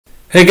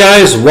Hey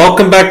guys,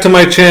 welcome back to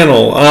my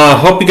channel.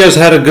 Hope you guys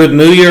had a good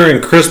New Year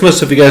and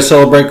Christmas if you guys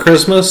celebrate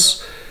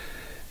Christmas.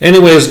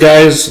 Anyways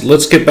guys,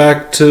 let's get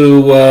back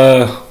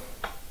to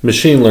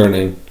machine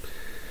learning.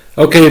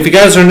 Okay, if you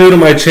guys are new to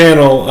my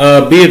channel,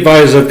 be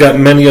advised I've got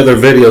many other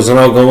videos and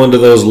I'll go into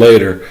those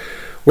later.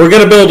 We're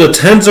going to build a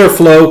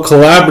Tensorflow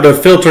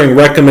collaborative filtering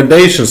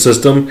recommendation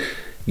system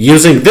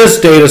using this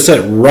data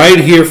set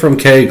right here from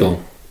Kaggle.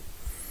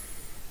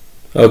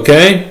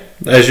 Okay?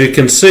 As you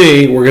can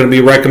see, we're going to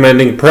be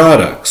recommending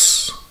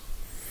products.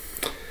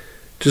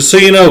 Just so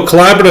you know,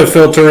 collaborative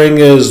filtering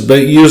is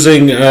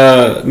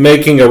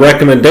making a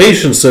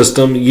recommendation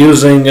system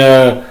using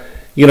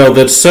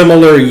that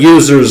similar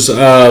users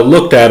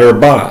looked at or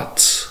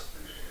bots.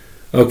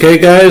 Okay,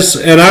 guys,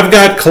 and I've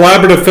got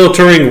collaborative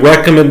filtering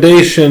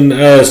recommendation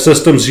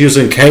systems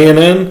using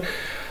KNN.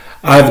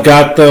 I've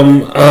got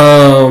them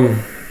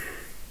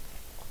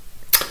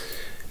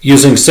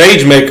using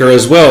SageMaker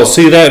as well.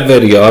 See that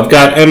video. I've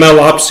got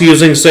MLOps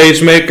using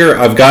SageMaker.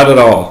 I've got it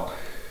all.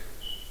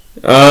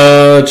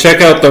 Check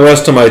out the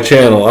rest of my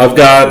channel. I've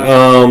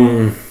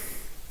got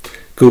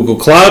Google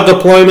Cloud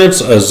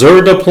deployments,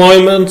 Azure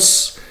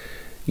deployments,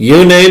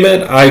 you name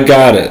it, I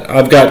got it.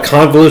 I've got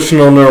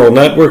convolutional neural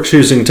networks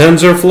using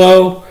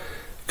TensorFlow.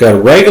 I've got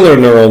a regular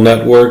neural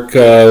network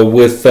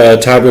with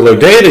tabular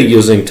data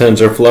using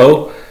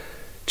TensorFlow.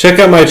 Check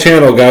out my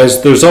channel,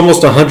 guys. There's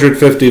almost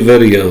 150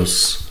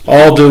 videos,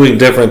 all doing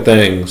different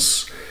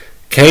things.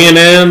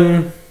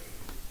 KNN,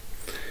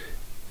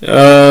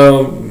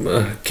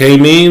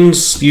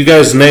 K-means, you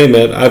guys name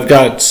it. I've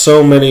got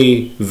so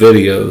many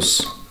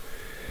videos.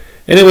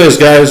 Anyways,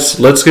 guys,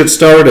 let's get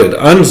started.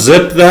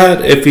 Unzip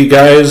that if you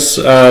guys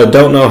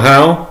don't know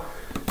how.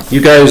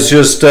 You guys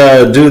just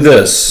do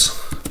this.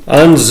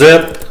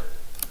 Unzip,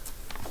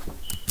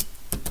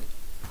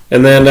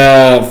 and then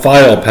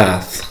file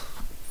path.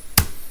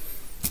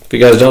 If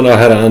you guys don't know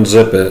how to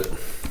unzip it,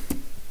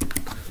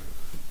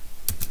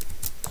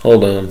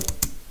 hold on.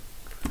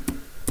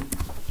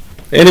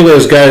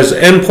 Anyways, guys,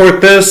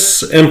 import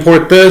this,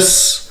 import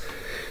this.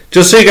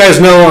 Just so you guys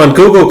know, on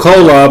Google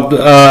Colab,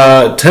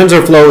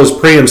 TensorFlow is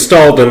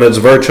pre-installed in its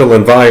virtual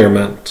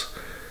environment.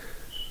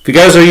 If you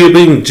guys are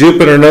using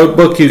Jupyter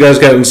Notebook, you guys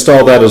got to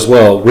install that as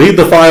well. Read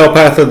the file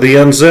path of the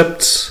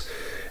unzipped.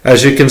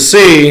 As you can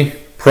see,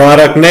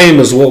 product name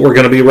is what we're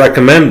going to be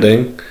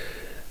recommending.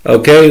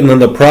 Okay, and then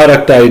the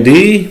product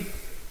ID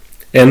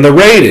and the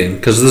rating,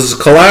 because this is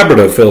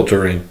collaborative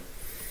filtering.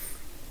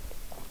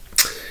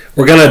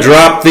 We're going to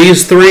drop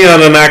these three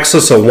on an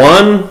axis of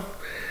 1.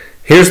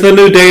 Here's the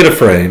new data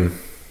frame.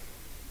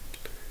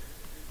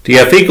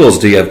 df equals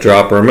df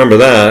dropper, remember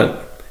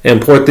that.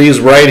 Import these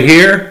right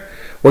here.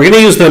 We're going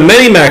to use the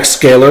minimax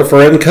scaler for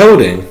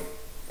encoding.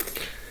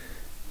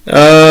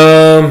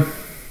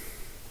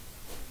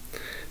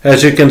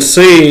 As you can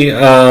see,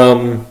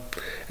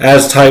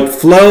 as type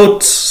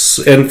floats,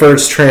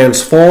 inference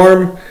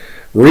transform,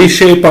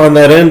 reshape on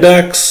that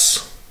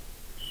index,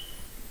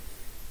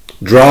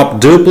 drop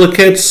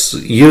duplicates,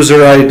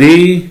 user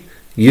ID,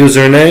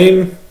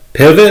 username,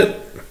 pivot,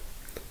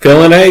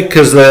 fill in A,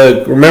 because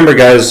remember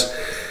guys,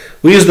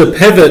 we use the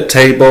pivot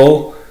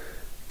table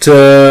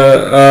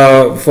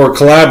for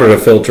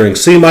collaborative filtering.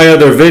 See my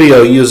other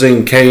video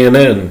using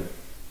KNN.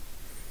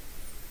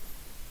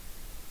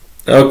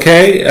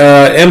 Okay,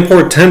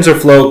 import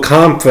TensorFlow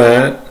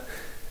comfat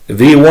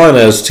v1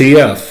 as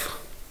TF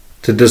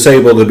to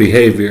disable the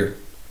behavior.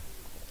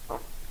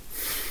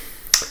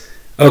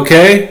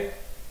 Okay,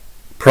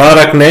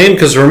 product name,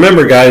 because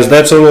remember guys,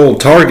 that's a little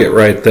target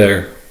right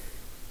there.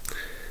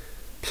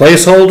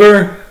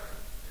 Placeholder.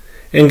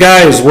 And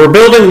guys, we're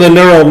building the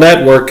neural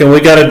network and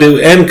we got to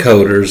do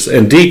encoders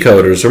and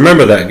decoders.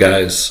 Remember that,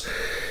 guys.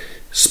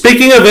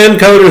 Speaking of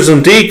encoders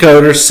and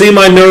decoders, see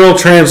my neural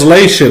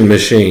translation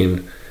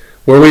machine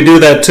where we do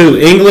that too.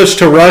 English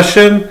to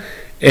Russian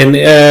and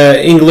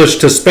English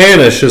to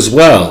Spanish as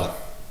well.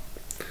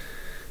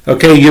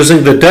 Okay,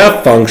 using the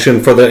def function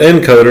for the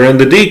encoder and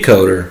the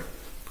decoder.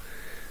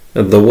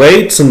 And the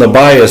weights and the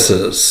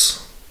biases.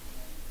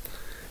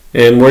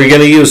 And we're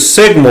going to use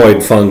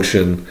sigmoid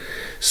function.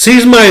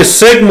 See my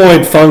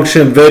sigmoid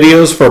function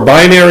videos for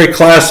binary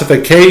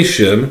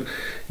classification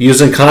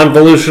using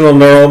convolutional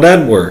neural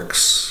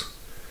networks.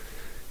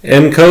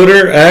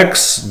 Encoder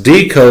X,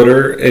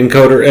 decoder,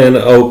 encoder N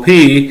OP,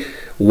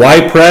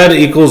 ypred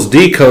equals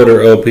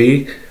decoder OP,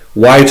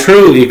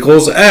 ytrue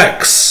equals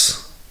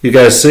X. You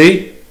guys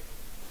see?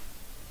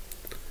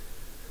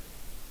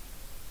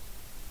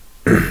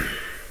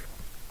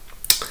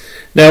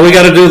 Now we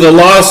got to do the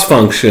loss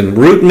function,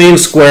 root mean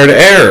squared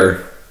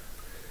error,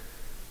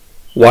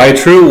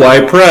 ytrue,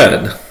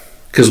 ypred,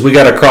 because we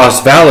got to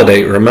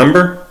cross-validate,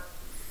 remember?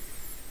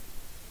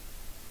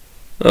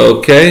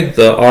 Okay,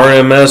 the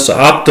RMS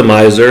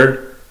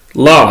optimizer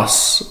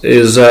loss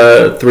is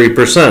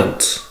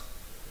 3%.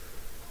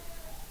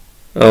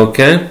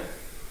 Okay.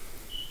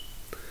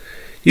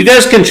 You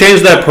guys can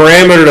change that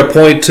parameter to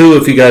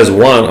 0.2 if you guys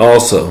want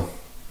also.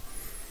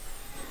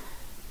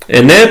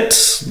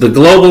 init, the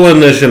global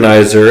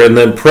initializer, and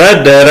then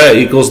pred data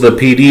equals the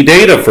PD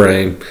data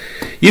frame.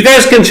 You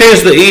guys can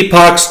change the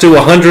epochs to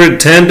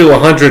 110 to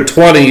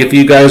 120 if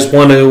you guys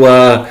want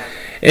to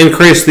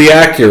increase the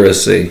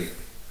accuracy.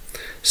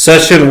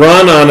 Session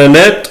run on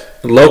init,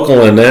 local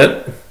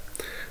init,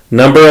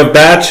 number of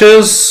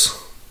batches,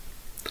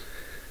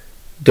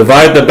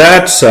 divide the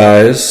batch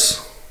size,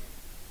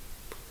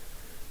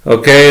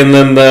 okay, and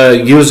then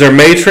the user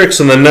matrix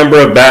and the number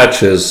of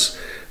batches.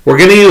 We're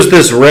going to use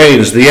this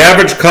range. The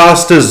average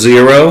cost is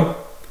 0.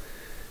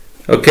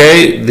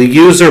 Okay, the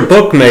user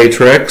book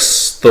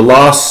matrix, the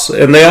loss,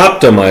 and the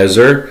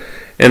optimizer.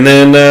 And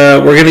then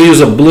we're going to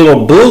use a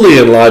little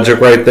Boolean logic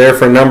right there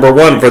for number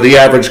 1 for the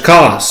average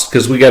cost,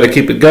 because we got to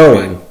keep it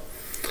going.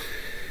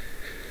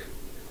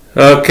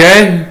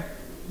 Okay,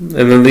 and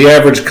then the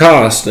average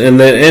cost, and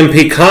then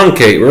NP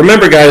concate.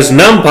 Remember guys,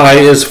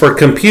 NumPy is for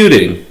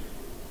computing.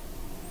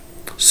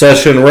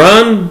 Session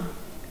run,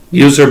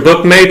 user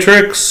book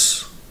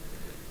matrix,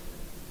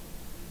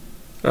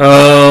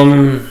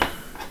 the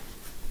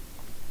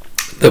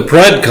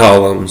pred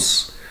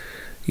columns,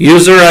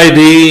 user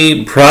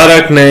ID,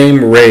 product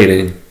name,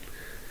 rating.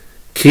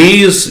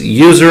 Keys,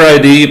 user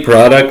ID,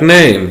 product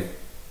name.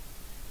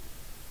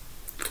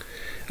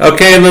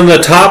 Okay, and then the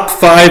top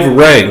 5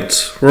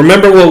 ranked.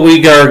 Remember what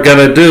we are going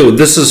to do.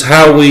 This is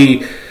how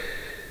we...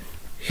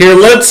 Here,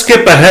 let's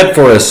skip ahead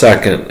for a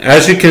second.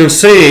 As you can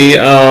see,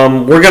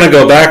 we're going to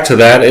go back to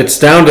that. It's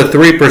down to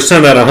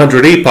 3% at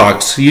 100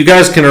 epochs. You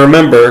guys can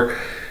remember,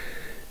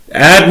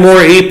 add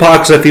more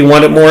epochs if you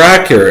want it more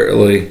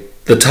accurately.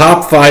 The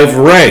top 5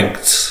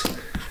 ranked.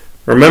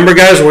 Remember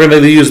guys, we're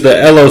going to use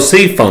the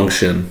LOC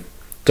function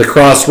to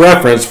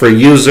cross-reference for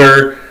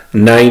user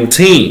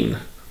 19.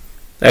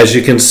 As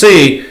you can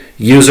see,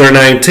 user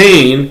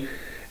 19,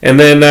 and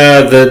then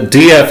the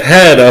DF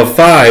head of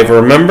 5,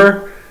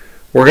 remember?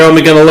 We're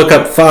only going to look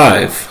up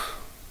 5.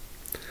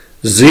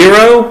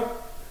 0,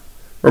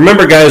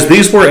 remember guys,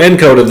 these were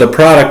encoded, the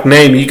product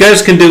name. You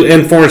guys can do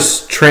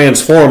enforce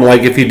transform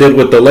like if you did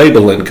with the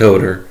label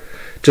encoder.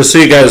 Just so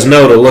you guys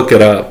know to look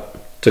it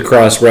up, to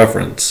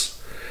cross-reference.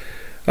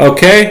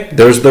 Okay,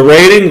 there's the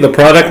rating, the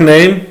product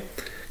name.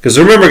 Because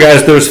remember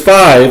guys, there's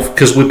 5,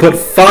 because we put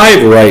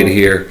 5 right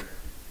here.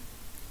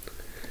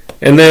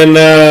 And then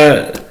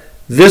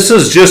this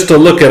is just to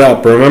look it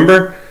up,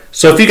 remember?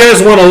 So if you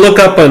guys want to look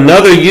up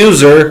another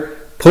user,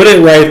 put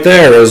it right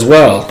there as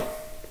well.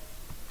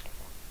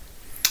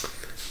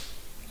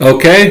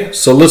 Okay,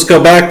 so let's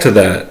go back to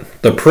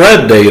that. The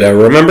pred data,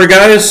 remember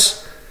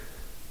guys?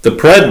 The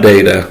pred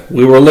data,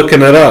 we were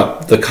looking it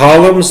up. The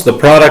columns, the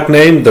product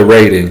name, the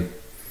rating.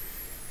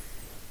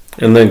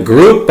 And then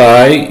group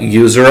by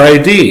user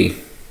ID.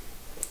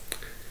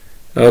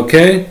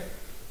 Okay.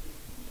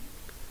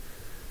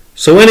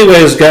 So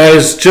anyways,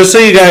 guys, just so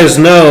you guys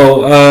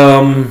know,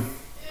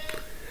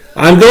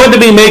 I'm going to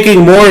be making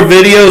more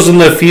videos in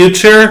the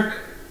future.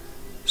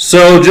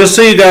 So just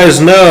so you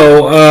guys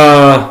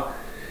know,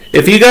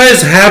 if you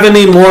guys have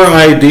any more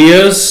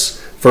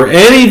ideas for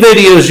any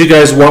videos you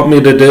guys want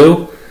me to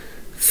do,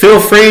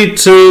 feel free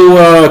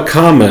to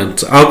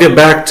comment. I'll get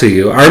back to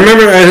you. I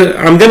remember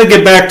I'm going to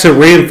get back to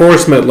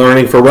reinforcement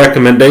learning for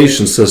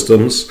recommendation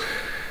systems.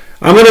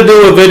 I'm going to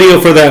do a video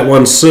for that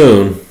one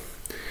soon.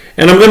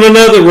 And I'm going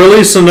to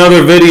release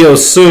another video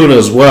soon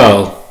as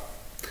well.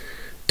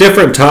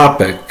 Different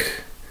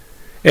topic.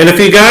 And if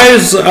you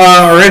guys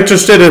are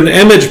interested in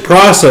image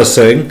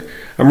processing,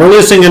 I'm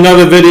releasing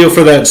another video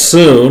for that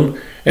soon.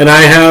 And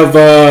I have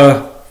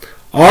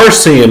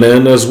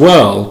RCNN as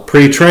well,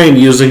 pre-trained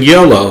using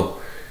YOLO.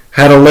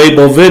 How to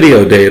label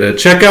video data.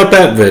 Check out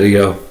that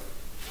video.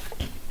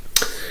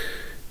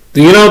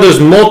 You know, there's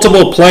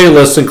multiple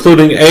playlists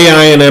including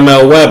AI and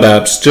ML web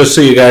apps, just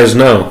so you guys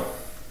know.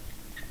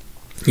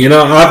 You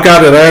know, I've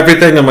got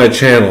everything on my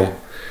channel.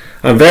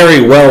 I'm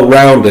very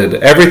well-rounded.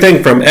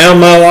 Everything from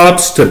ML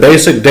ops to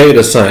basic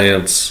data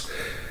science.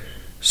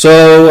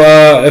 So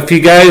if you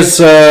guys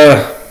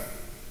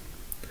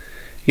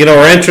you know,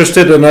 are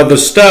interested in other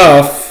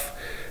stuff,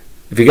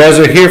 if you guys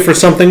are here for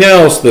something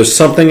else, there's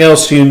something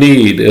else you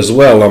need as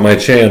well on my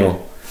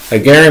channel. I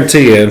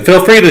guarantee you. And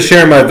feel free to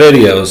share my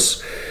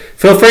videos.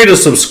 Feel free to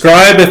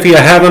subscribe if you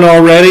haven't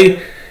already.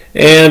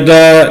 And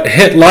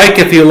hit like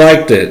if you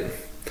liked it.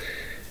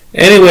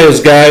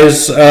 Anyways,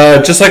 guys,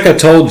 just like I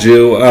told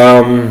you,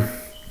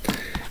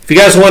 if you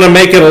guys want to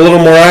make it a little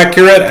more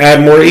accurate, add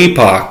more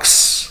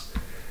epochs.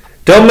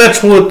 Don't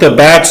mess with the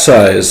batch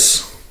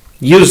size.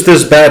 Use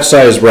this batch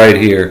size right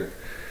here.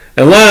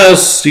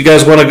 Unless you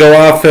guys want to go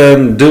off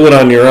and do it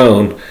on your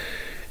own.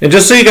 And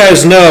just so you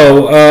guys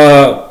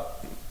know,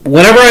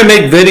 whenever I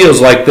make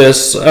videos like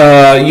this,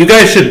 you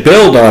guys should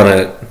build on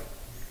it.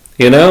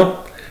 You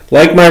know?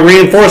 Like my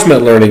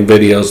reinforcement learning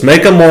videos.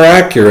 Make them more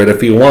accurate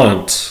if you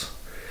want.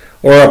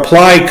 Or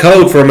apply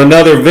code from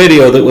another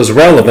video that was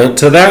relevant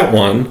to that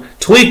one.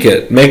 Tweak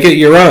it. Make it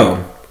your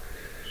own.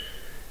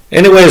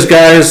 Anyways,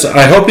 guys,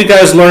 I hope you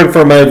guys learned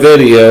from my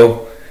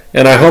video.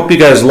 And I hope you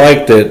guys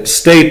liked it.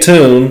 Stay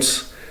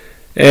tuned.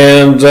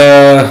 And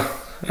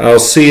I'll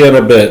see you in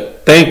a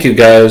bit. Thank you,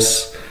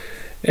 guys.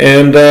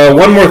 And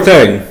one more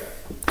thing.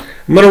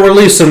 I'm going to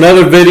release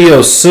another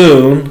video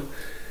soon,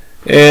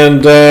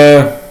 and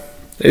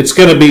it's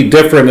going to be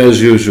different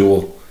as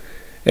usual.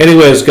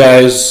 Anyways,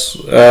 guys,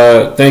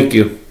 thank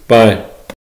you. Bye.